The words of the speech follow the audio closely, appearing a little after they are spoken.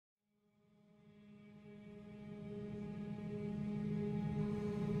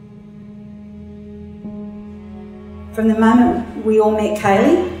From the moment we all met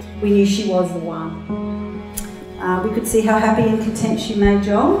Kaylie, we knew she was the one. We could see how happy and content she made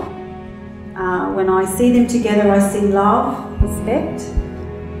Joel. When I see them together, I see love, respect,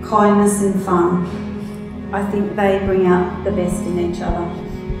 kindness and fun. I think they bring out the best in each other.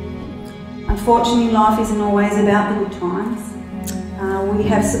 Unfortunately, life isn't always about the good times.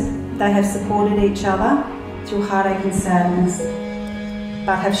 They have supported each other through heartache and sadness,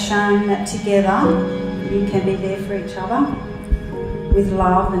 but have shown that together you can be there for each other with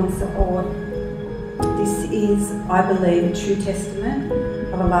love and support. This is, I believe, a true testament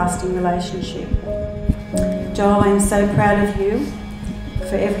of a lasting relationship. Joel, I am so proud of you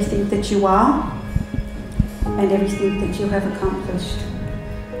for everything that you are and everything that you have accomplished.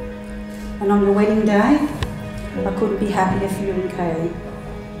 And on your wedding day, I couldn't be happier for you and Kaylie.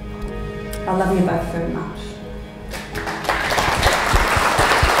 I love you both very much.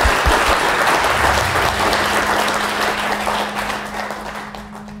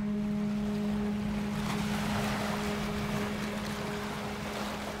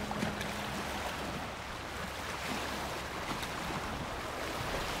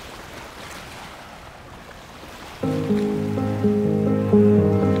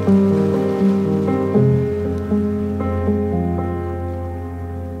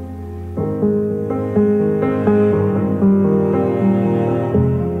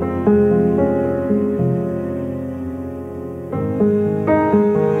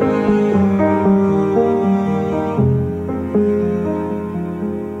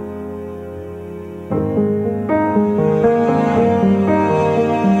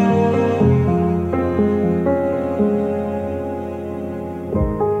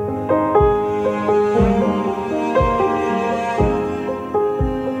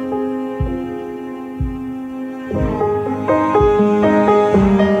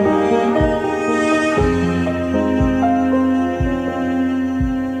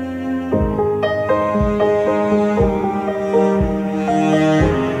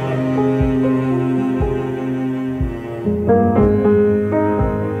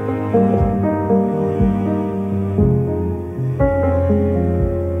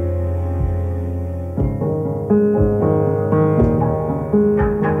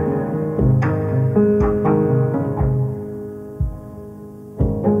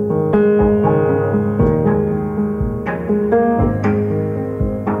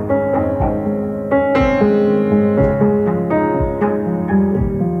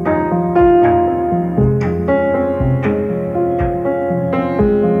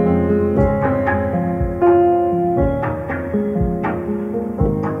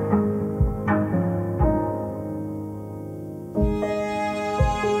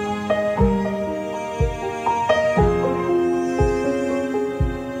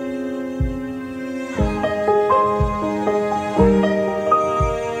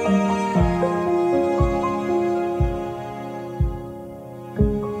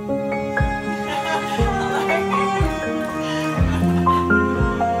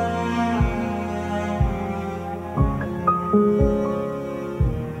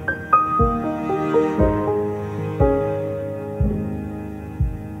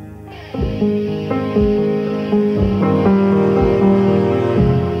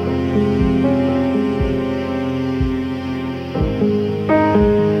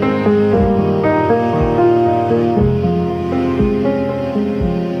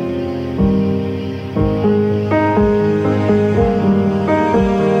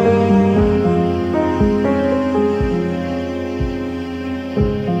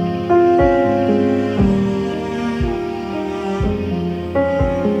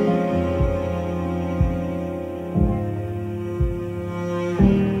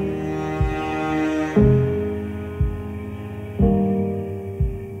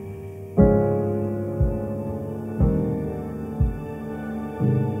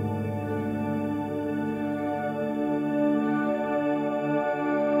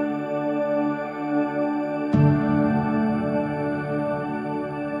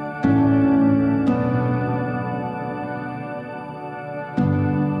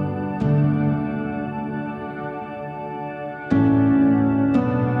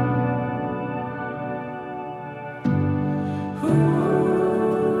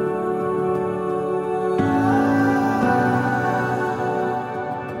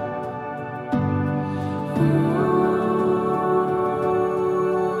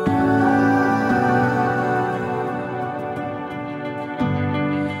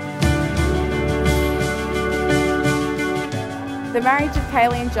 The marriage of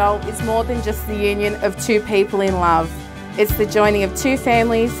Kaylie and Joel is more than just the union of two people in love. It's the joining of two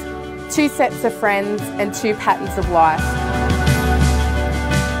families, 2 sets of friends and 2 patterns of life.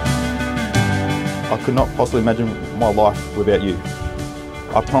 I could not possibly imagine my life without you.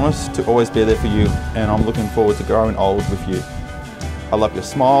 I promise to always be there for you, and I'm looking forward to growing old with you. I love your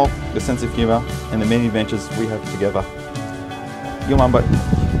smile, your sense of humour, and the many adventures we have together. You are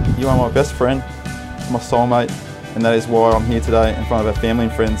my best friend, my soulmate, and that is why I'm here today in front of our family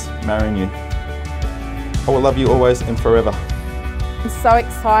and friends marrying you. I will love you always and forever. I'm so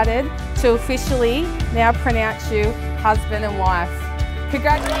excited to officially now pronounce you husband and wife.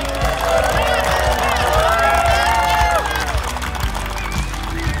 Congratulations.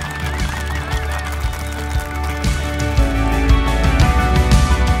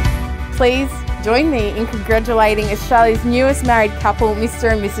 Please join me in congratulating Australia's newest married couple,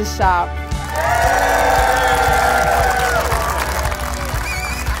 Mr. and Mrs. Sharp.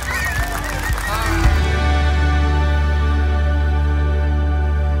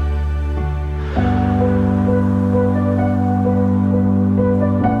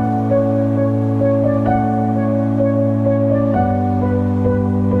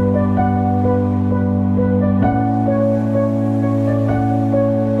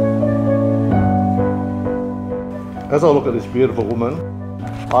 As I look at this beautiful woman,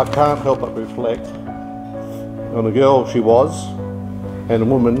 I can't help but reflect on the girl she was and the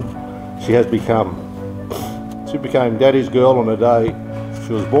woman she has become. She became Daddy's girl on the day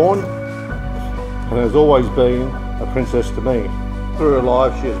she was born and has always been a princess to me. Through her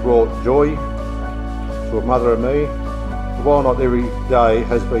life she has brought joy to her mother and me. While not every day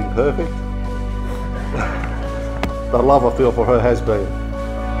has been perfect, the love I feel for her has been.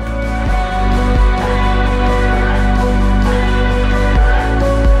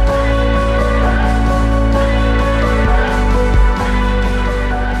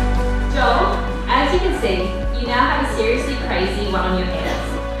 One on your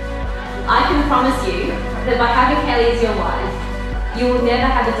hands. I can promise you that by having Kaylie as your wife, you will never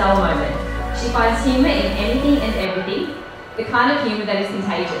have a dull moment. She finds humour in anything and everything, the kind of humour that is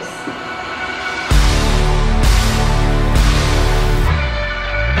contagious.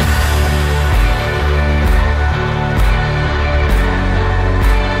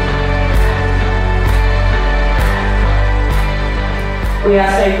 We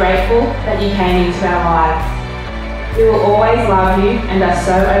are so grateful that you came into our lives. We will always love you and are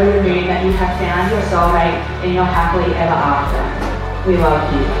so over the moon that you have found your soulmate and you're happily ever after. We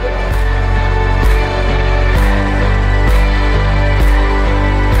love you.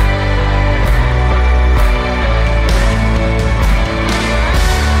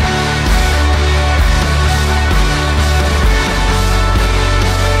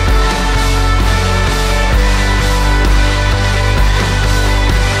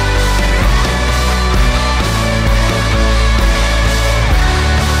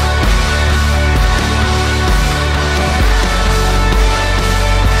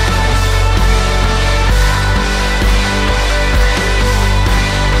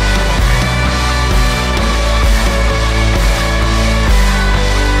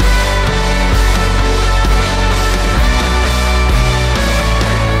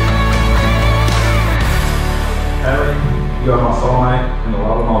 You are my soulmate and the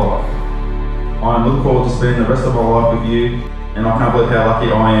love of my life. I am looking forward to spending the rest of my life with you, and I can't believe how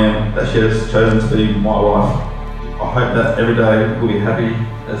lucky I am that she has chosen to be my wife. I hope that every day will be happy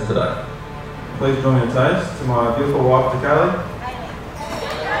as today. Please join me in toast to my beautiful wife, Kaylie.